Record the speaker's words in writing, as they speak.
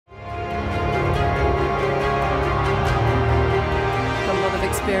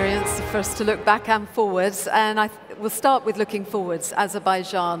for us to look back and forwards, and we'll start with looking forwards.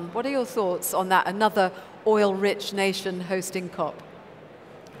 Azerbaijan, what are your thoughts on that? Another oil-rich nation hosting COP.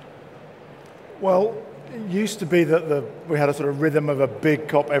 Well, it used to be that we had a sort of rhythm of a big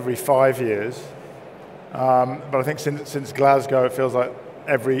COP every 5 years, but I think since Glasgow, it feels like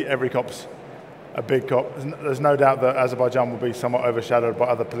every COP's a big COP. There's no doubt that Azerbaijan will be somewhat overshadowed by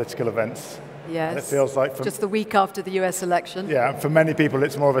other political events. Yes. And it feels like just the week after the US election. Yeah, for many people,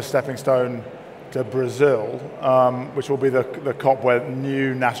 it's more of a stepping stone to Brazil, which will be the COP where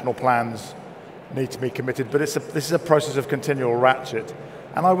new national plans need to be committed. But this is a process of continual ratchet.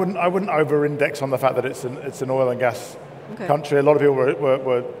 And I wouldn't over-index on the fact that it's an oil and gas country. A lot of people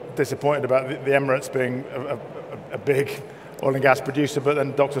were disappointed about the Emirates being a big oil and gas producer, but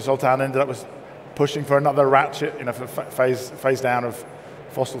then Dr. Sultan ended up pushing for another ratchet, for phase down of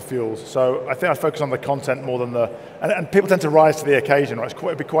fossil fuels. So I think I focus on the content more than and people tend to rise to the occasion, right?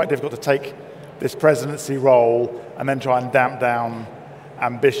 It'd be quite difficult to take this presidency role and then try and damp down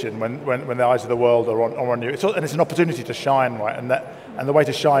ambition when the eyes of the world are on you. And it's an opportunity to shine, right? And the way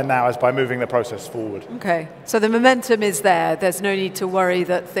to shine now is by moving the process forward. Okay, so the momentum is there. There's no need to worry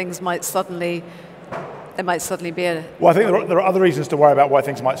that things might suddenly be a... Well, I think there are other reasons to worry about why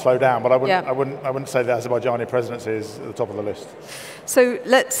things might slow down, but I wouldn't say the Azerbaijani presidency is at the top of the list. So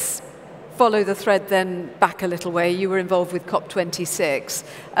let's follow the thread then back a little way. You were involved with COP26.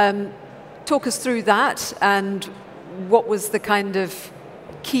 Talk us through that, and what was the kind of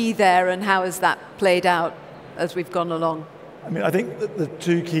key there, and how has that played out as we've gone along? I mean, I think the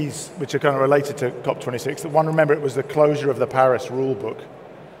two keys which are kind of related to COP26, the one, remember, it was the closure of the Paris rule book.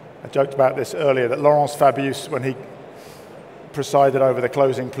 I joked about this earlier, that Laurent Fabius, when he presided over the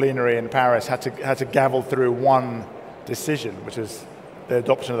closing plenary in Paris, had to gavel through one decision, which is the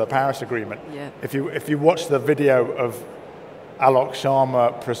adoption of the Paris Agreement. Yeah. If you watch the video of Alok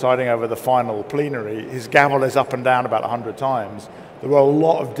Sharma presiding over the final plenary, his gavel is up and down about 100 times. There were a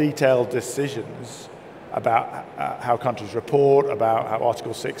lot of detailed decisions about how countries report, about how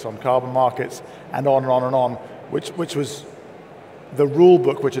Article 6 on carbon markets, and on and on and on, which was the rule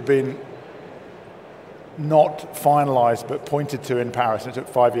book which had been not finalized but pointed to in Paris, and it took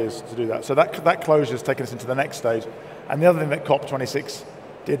 5 years to do that. So that closure has taken us into the next stage. And the other thing that COP26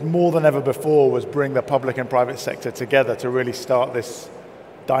 did more than ever before was bring the public and private sector together to really start this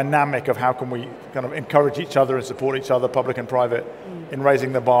dynamic of how can we kind of encourage each other and support each other, public and private, in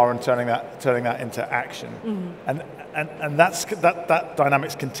raising the bar and turning that into action. And that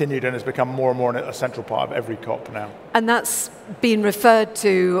dynamic's continued and has become more and more a central part of every COP now. And that's been referred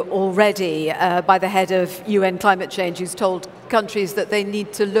to already by the head of UN climate change, who's told countries that they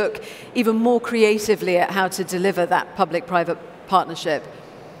need to look even more creatively at how to deliver that public-private partnership.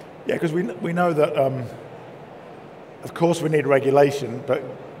 Yeah, because we know that, of course we need regulation, but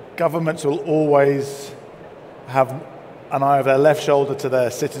governments will always have an eye of their left shoulder to their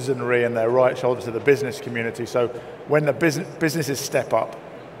citizenry and their right shoulder to the business community. So when the businesses step up,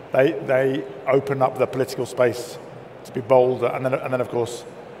 they open up the political space to be bolder, and then of course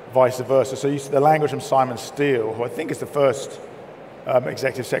vice versa. So you see the language from Simon Steele, who I think is the first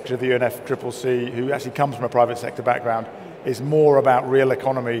executive secretary of the UNFCCC, who actually comes from a private sector background, is more about real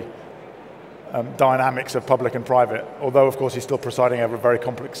economy dynamics of public and private, although of course he's still presiding over a very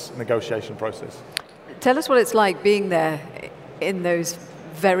complex negotiation process. Tell us what it's like being there in those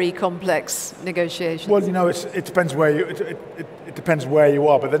very complex negotiations. Well, it depends where it depends where you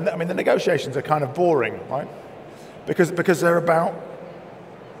are, but then, I mean, the negotiations are kind of boring, right? Because they're about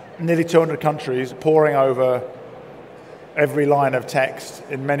nearly 200 countries poring over every line of text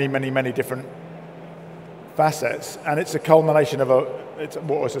in many, many, many different facets, and it's a culmination of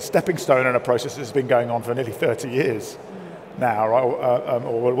what was a stepping stone in a process that's been going on for nearly 30 years now, right?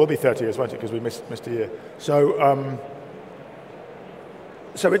 Or it will be 30 years, won't it? Because we missed a year. So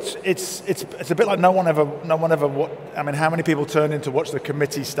it's a bit like no one ever. I mean, how many people turn in to watch the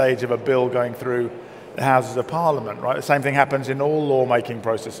committee stage of a bill going through the Houses of Parliament, right? The same thing happens in all lawmaking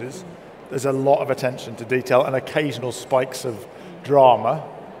processes. There's a lot of attention to detail and occasional spikes of drama.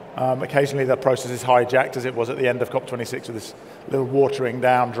 Occasionally the process is hijacked, as it was at the end of COP26 with this little watering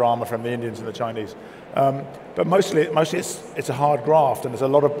down drama from the Indians and the Chinese. But mostly it's a hard graft, and there's a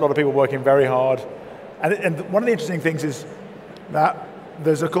lot of people working very hard. And one of the interesting things is that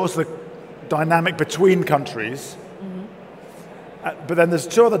there's, of course, the dynamic between countries, but then there's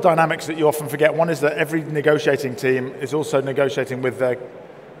two other dynamics that you often forget. One is that every negotiating team is also negotiating with their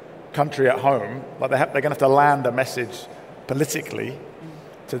country at home. Like they're going to have to land a message politically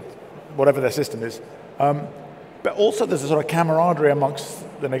to whatever their system is. But also there's a sort of camaraderie amongst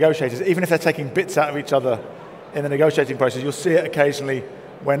the negotiators. Even if they're taking bits out of each other in the negotiating process, you'll see it occasionally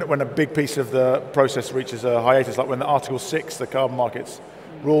when a big piece of the process reaches a hiatus, like when the Article 6, the carbon markets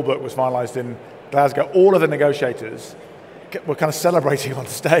rulebook, was finalised in Glasgow, all of the negotiators were kind of celebrating on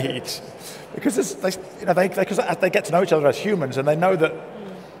stage because they get to know each other as humans, and they know that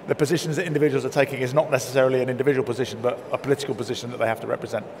the positions that individuals are taking is not necessarily an individual position, but a political position that they have to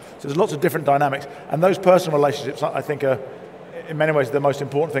represent. So there's lots of different dynamics, and those personal relationships, I think, are in many ways the most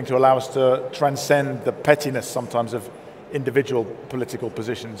important thing to allow us to transcend the pettiness sometimes of individual political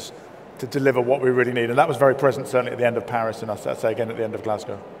positions to deliver what we really need. And that was very present certainly at the end of Paris, and I'd say again at the end of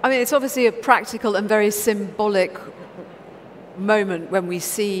Glasgow. I mean, it's obviously a practical and very symbolic moment when we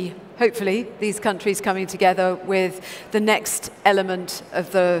see, hopefully, these countries coming together with the next element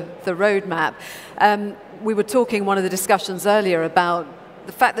of the roadmap. We were talking in one of the discussions earlier about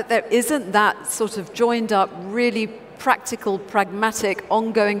the fact that there isn't that sort of joined up, really practical, pragmatic,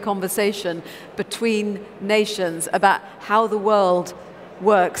 ongoing conversation between nations about how the world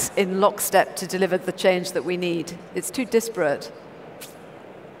works in lockstep to deliver the change that we need. It's too disparate.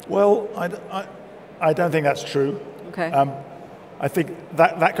 Well, I don't think that's true. Okay. I think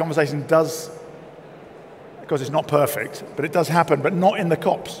that conversation does, because it's not perfect, but it does happen, but not in the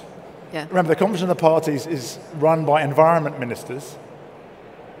COPs. Yeah. Remember, the Conference of the Parties is run by environment ministers.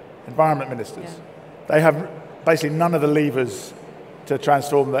 Yeah. They have basically none of the levers to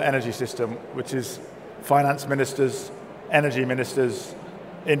transform the energy system, which is finance ministers, energy ministers,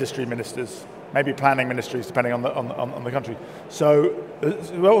 industry ministers, maybe planning ministries, depending on the country. So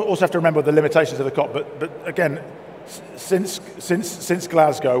we also have to remember the limitations of the COP. But again, since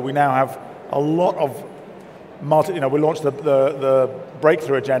Glasgow, we now have a lot of we launched the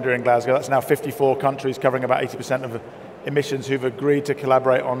breakthrough agenda in Glasgow. That's now 54 countries covering about 80% of emissions who've agreed to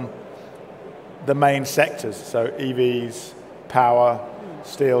collaborate on the main sectors, so EVs, power,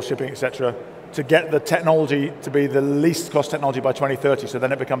 steel, shipping, etc., to get the technology to be the least cost technology by 2030, so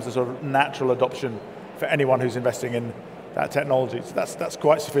then it becomes a sort of natural adoption for anyone who's investing in that technology. So that's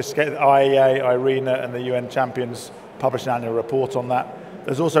quite sophisticated. IEA, IRENA, and the UN champions publish an annual report on that.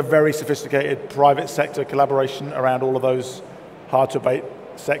 There's also very sophisticated private sector collaboration around all of those hard-to-abate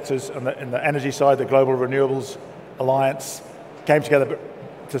sectors. And in the energy side, the Global Renewables Alliance came together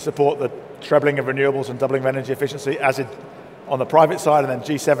to support the trebling of renewables and doubling of energy efficiency on the private side, and then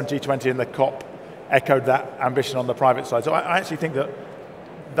G7, G20 and the COP echoed that ambition on the private side. So I actually think that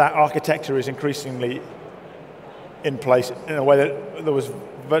architecture is increasingly in place in a way that there was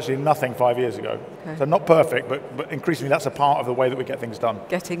virtually nothing 5 years ago. Okay. So not perfect, but increasingly that's a part of the way that we get things done.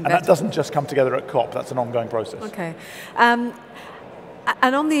 And that doesn't just come together at COP, that's an ongoing process. Okay. And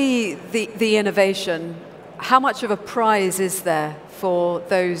on the innovation, how much of a prize is there for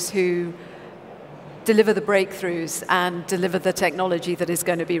those who deliver the breakthroughs and deliver the technology that is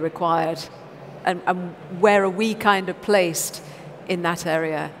going to be required? And where are we kind of placed in that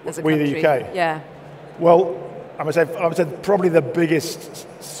area as a country? We, the UK? Yeah. Well, I would say probably the biggest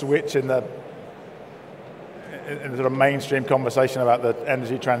switch in the sort of mainstream conversation about the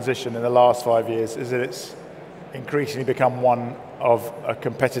energy transition in the last 5 years is that it's increasingly become one of a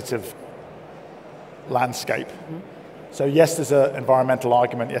competitive landscape. Mm-hmm. So yes, there's an environmental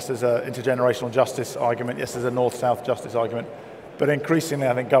argument, yes, there's an intergenerational justice argument, yes, there's a north-south justice argument, but increasingly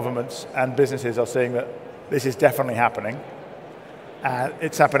I think governments and businesses are seeing that this is definitely happening. And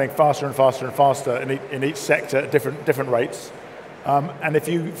it's happening faster and faster and faster in each sector at different rates. And if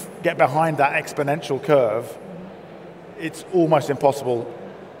you get behind that exponential curve, it's almost impossible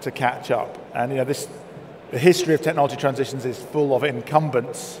to catch up. And the history of technology transitions is full of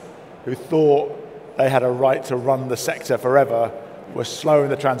incumbents who thought they had a right to run the sector forever, were slow in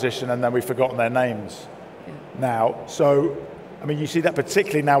the transition, and then we've forgotten their names now. So, I mean, you see that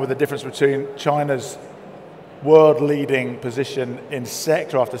particularly now with the difference between China's world-leading position in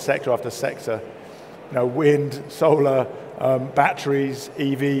sector after sector after sector, wind, solar, batteries,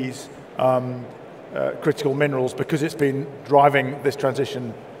 EVs, critical minerals, because it's been driving this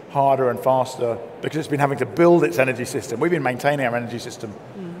transition harder and faster, because it's been having to build its energy system. We've been maintaining our energy system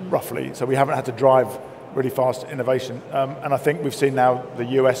roughly, so we haven't had to drive really fast innovation. And I think we've seen now the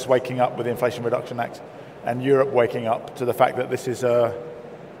US waking up with the Inflation Reduction Act, and Europe waking up to the fact that this is an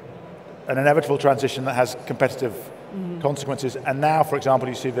inevitable transition that has competitive consequences. And now, for example,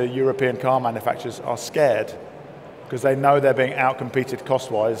 you see the European car manufacturers are scared because they know they're being outcompeted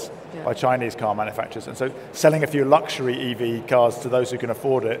cost-wise by Chinese car manufacturers. And so selling a few luxury EV cars to those who can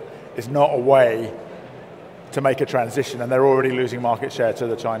afford it is not a way to make a transition, and they're already losing market share to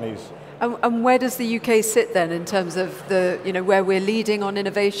the Chinese. And where does the UK sit then in terms of where we're leading on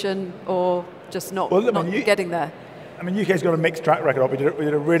innovation or just not getting there? I mean, UK's got a mixed track record. We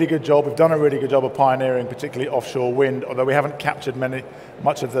did a really good job. We've done a really good job of pioneering, particularly offshore wind, although we haven't captured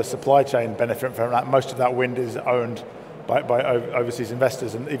much of the supply chain benefit from that. Most of that wind is owned by overseas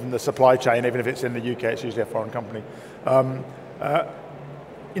investors, and even the supply chain, even if it's in the UK, it's usually a foreign company. I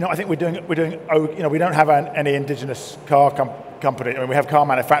think we're doing. We don't have any indigenous car company. I mean, we have car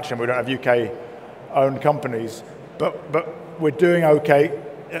manufacturing. We don't have UK-owned companies, but we're doing okay.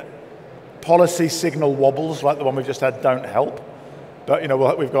 Policy signal wobbles like the one we've just had don't help. But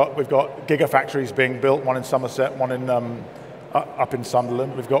we've got gigafactories being built, one in Somerset, one in up in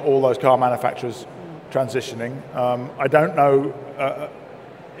Sunderland. We've got all those car manufacturers transitioning. I don't know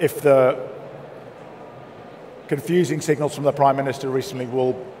if the confusing signals from the Prime Minister recently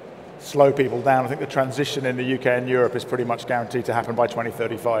will slow people down. I think the transition in the UK and Europe is pretty much guaranteed to happen by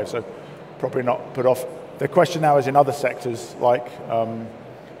 2035, so probably not put off. The question now is in other sectors like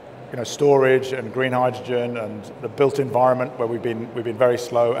storage and green hydrogen and the built environment, where we've been very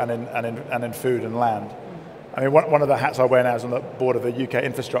slow, and in food and land. I mean, one of the hats I wear now is on the board of the UK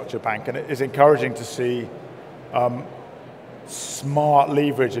Infrastructure Bank, and it is encouraging to see smart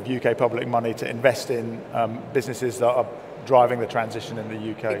leverage of UK public money to invest in businesses that are driving the transition in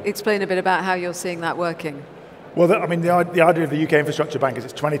the UK. Explain a bit about how you're seeing that working. Well, the idea of the UK Infrastructure Bank is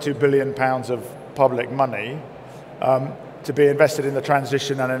it's £22 billion of public money to be invested in the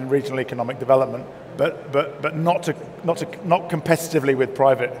transition and in regional economic development, but not competitively with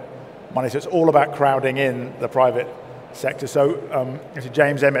private money. So it's all about crowding in the private sector. So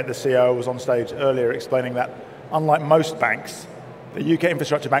James Emmett, the CEO, was on stage earlier explaining that unlike most banks, the UK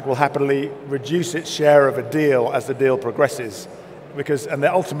Infrastructure Bank will happily reduce its share of a deal as the deal progresses, and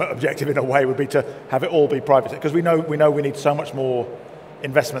the ultimate objective in a way would be to have it all be private, because we know we need so much more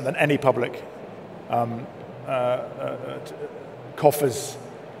investment than any public coffers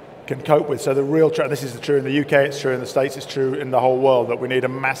can cope with. So the real this is true in the UK, it's true in the States, it's true in the whole world, that we need a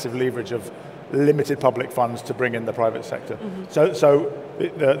massive leverage of limited public funds to bring in the private sector. Mm-hmm. So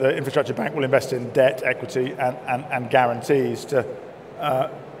the Infrastructure Bank will invest in debt, equity, and guarantees to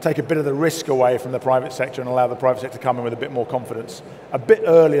take a bit of the risk away from the private sector and allow the private sector to come in with a bit more confidence, a bit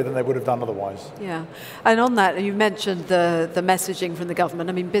earlier than they would have done otherwise. Yeah, and on that, you mentioned the messaging from the government.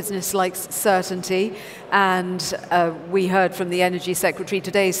 I mean, business likes certainty, and we heard from the Energy Secretary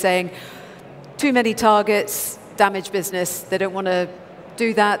today saying too many targets damage business. They don't want to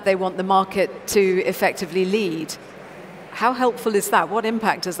do that. They want the market to effectively lead. How helpful is that? What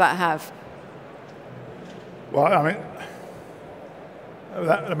impact does that have? Well, I mean,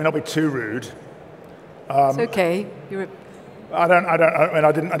 let me not be too rude. It's okay. I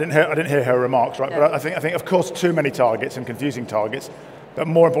didn't hear her remarks, right? Yeah. But I think, of course, too many targets and confusing targets, but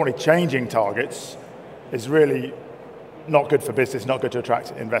more importantly, changing targets is really not good for business, not good to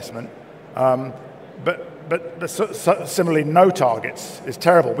attract investment. But similarly, no targets is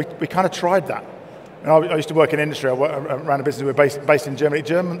terrible. We kind of tried that. I used to work in industry. I ran a business. We were based in Germany.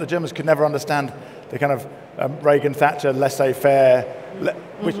 The Germans could never understand the kind of Reagan-Thatcher laissez-faire,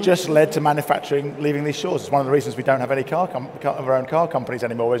 which just led to manufacturing leaving these shores. It's one of the reasons we don't have any of our own car companies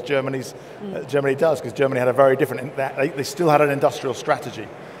anymore, whereas Germany does, because Germany had a very different. They still had an industrial strategy.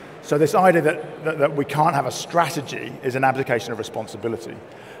 So this idea that we can't have a strategy is an abdication of responsibility.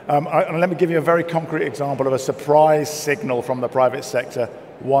 And let me give you a very concrete example of a surprise signal from the private sector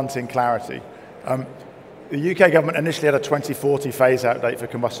wanting clarity. The UK government initially had a 2040 phase-out date for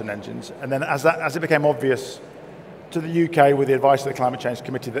combustion engines, and then as it became obvious to the UK with the advice of the Climate Change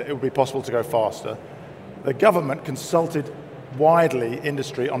Committee that it would be possible to go faster, the government consulted widely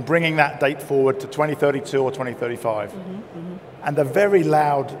industry on bringing that date forward to 2032 or 2035. And the very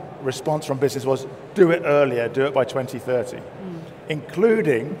loud response from business was, do it earlier, do it by 2030,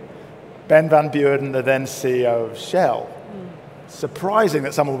 including Ben van Beurden, the then CEO of Shell. Surprising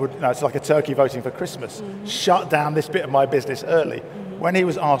that someone would, it's like a turkey voting for Christmas, shut down this bit of my business early. When he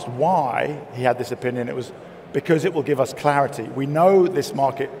was asked why he had this opinion, it was because it will give us clarity. We know this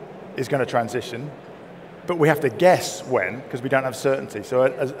market is going to transition, but we have to guess when, because we don't have certainty. So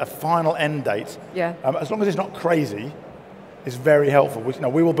a final end date, as long as it's not crazy, is very helpful.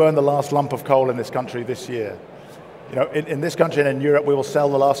 We will burn the last lump of coal in this country this year. In this country and in Europe, we will sell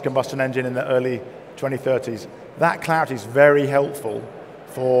the last combustion engine in the early 2030s. That clarity is very helpful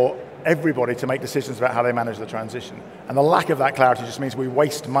for everybody to make decisions about how they manage the transition. And the lack of that clarity just means we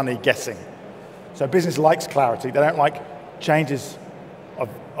waste money guessing. So business likes clarity. They don't like changes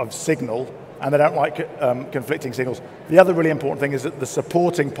of signal, and they don't like conflicting signals. The other really important thing is that the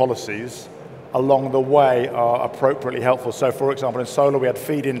supporting policies along the way are appropriately helpful. So for example, in solar, we had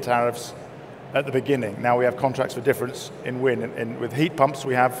feed-in tariffs at the beginning. Now we have contracts for difference in wind. With heat pumps,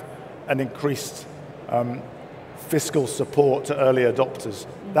 we have an increased fiscal support to early adopters.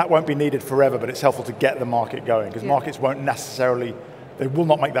 That won't be needed forever, but it's helpful to get the market going, because markets won't necessarily, they will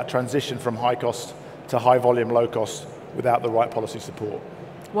not make that transition from high cost to high volume, low cost without the right policy support.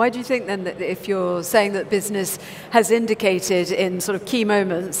 Why do you think then that if you're saying that business has indicated in sort of key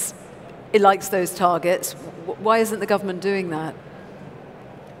moments it likes those targets, why isn't the government doing that?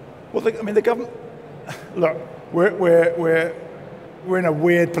 Well, the government, look, we're in a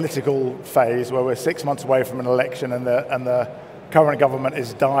weird political phase where we're 6 months away from an election and the current government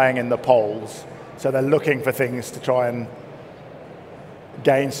is dying in the polls. So they're looking for things to try and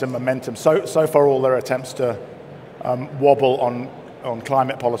gain some momentum. So far all their attempts to wobble on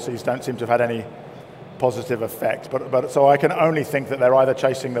climate policies don't seem to have had any positive effect. But so I can only think that they're either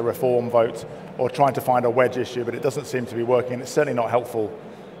chasing the reform vote or trying to find a wedge issue, but it doesn't seem to be working. It's certainly not helpful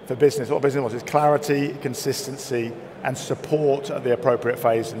for business. What business wants is clarity, consistency, and support at the appropriate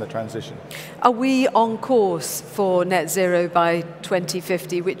phase in the transition. Are we on course for net zero by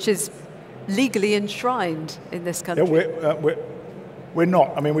 2050, which is legally enshrined in this country? Yeah, we're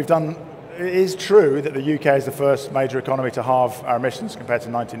not. I mean, it is true that the UK is the first major economy to halve our emissions compared to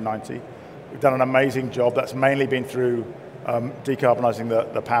 1990. We've done an amazing job. That's mainly been through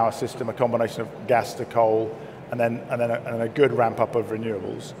decarbonising the power system, a combination of gas to coal, and then a good ramp up of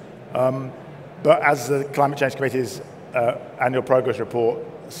renewables. But as the Climate Change Committee's annual progress report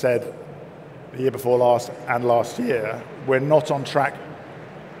said the year before last and last year, we're not on track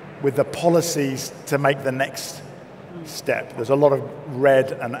with the policies to make the next step. There's a lot of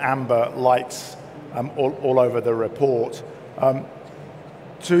red and amber lights all over the report.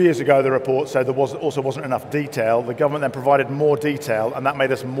 2 years ago, the report said there also wasn't enough detail. The government then provided more detail, and that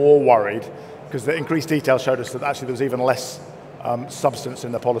made us more worried, because the increased detail showed us that actually there was even less substance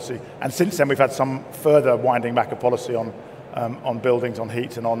in the policy. And since then, we've had some further winding back of policy on buildings, on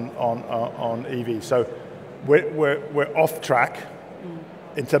heat, and on EV. So we're off track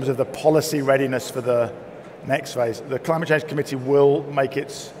in terms of the policy readiness for the next phase. The Climate Change Committee will make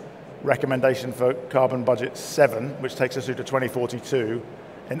its recommendation for Carbon Budget 7, which takes us through to 2042,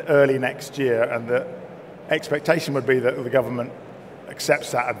 in early next year. And the expectation would be that the government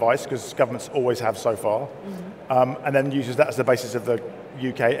accepts that advice, because governments always have so far, and then uses that as the basis of the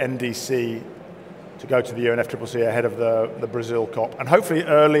UK NDC to go to the UNFCCC ahead of the Brazil COP, and hopefully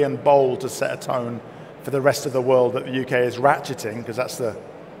early and bold to set a tone for the rest of the world that the UK is ratcheting, because that's the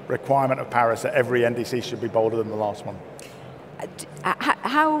requirement of Paris, that every NDC should be bolder than the last one.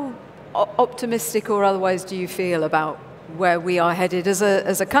 How optimistic or otherwise do you feel about where we are headed as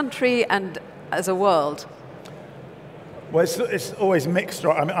a country and as a world? Well, it's always mixed,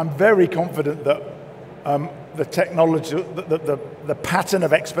 right? I mean, I'm very confident that the technology, the pattern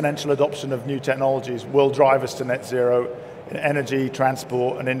of exponential adoption of new technologies will drive us to net zero in energy,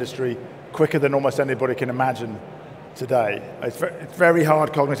 transport, and industry quicker than almost anybody can imagine today. It's very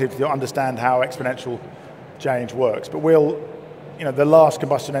hard cognitively to understand how exponential change works, but the last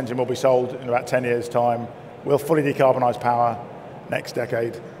combustion engine will be sold in about 10 years' time. We'll fully decarbonise power next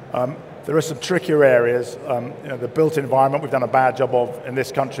decade. There are some trickier areas. The built environment we've done a bad job of in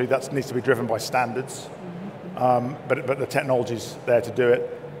this country. That needs to be driven by standards, but the technology's there to do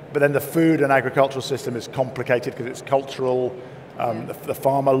it. But then the food and agricultural system is complicated because it's cultural. The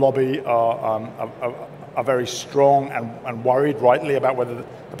farmer lobby are very strong and worried, rightly, about whether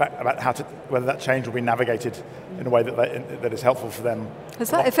that change will be navigated in a way that is helpful for them. Has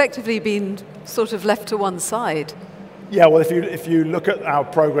that effectively been sort of left to one side? Yeah, well, if you look at our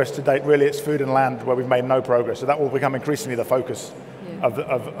progress to date, really it's food and land where we've made no progress. So that will become increasingly the focus of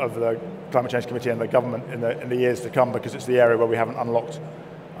the Climate Change Committee and the government in the years to come, because it's the area where we haven't unlocked.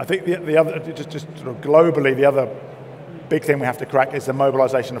 I think the other, just sort of globally, the other big thing we have to crack is the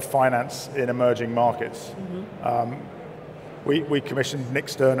mobilisation of finance in emerging markets. We commissioned Nick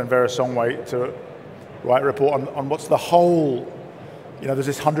Stern and Vera Songway to write a report on what's the whole. There's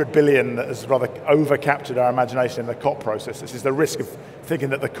this 100 billion that has rather over-captured our imagination in the COP process. This is the risk of thinking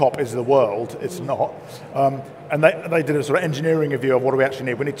that the COP is the world. It's not. And they did a sort of engineering review of what do we actually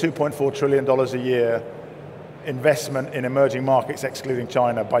need. We need $2.4 trillion a year investment in emerging markets, excluding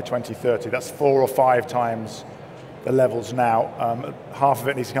China, by 2030. That's 4 or 5 times the levels now. Half of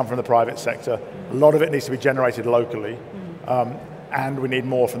it needs to come from the private sector. A lot of it needs to be generated locally. And we need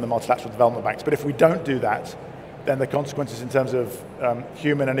more from the multilateral development banks. But if we don't do that, then the consequences in terms of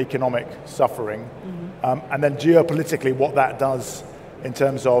human and economic suffering, and then geopolitically what that does in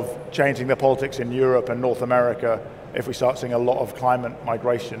terms of changing the politics in Europe and North America, if we start seeing a lot of climate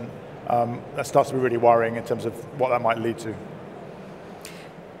migration, that starts to be really worrying in terms of what that might lead to.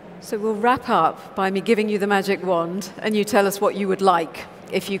 So we'll wrap up by me giving you the magic wand, and you tell us what you would like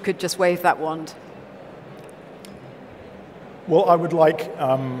if you could just wave that wand. Well, I would like,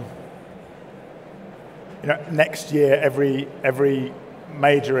 next year every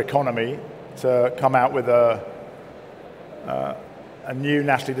major economy to come out with a new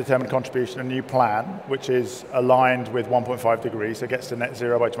nationally determined contribution, a new plan, which is aligned with 1.5 degrees, so gets to net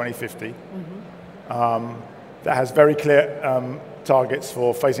zero by 2050. That has very clear targets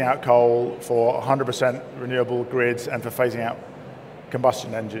for phasing out coal, for 100% renewable grids, and for phasing out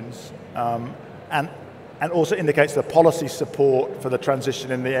combustion engines. And also indicates the policy support for the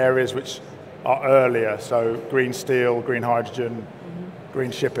transition in the areas which are earlier, so green steel, green hydrogen, green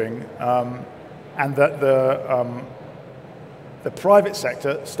shipping, and that the private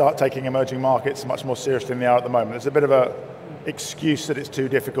sector start taking emerging markets much more seriously than they are at the moment. There's a bit of a excuse that it's too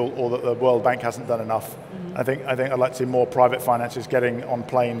difficult or that the World Bank hasn't done enough. I think I'd like to see more private financiers getting on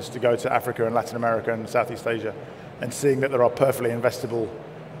planes to go to Africa and Latin America and Southeast Asia and seeing that there are perfectly investable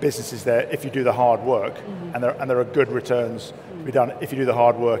businesses there if you do the hard work, and there are good returns to be done if you do the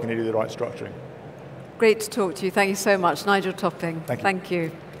hard work and you do the right structuring. Great to talk to you. Thank you so much. Nigel Topping. Thank you. Thank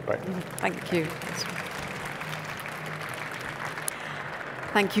you. Great. Thank you.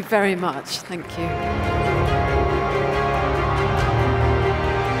 Thank you very much. Thank you.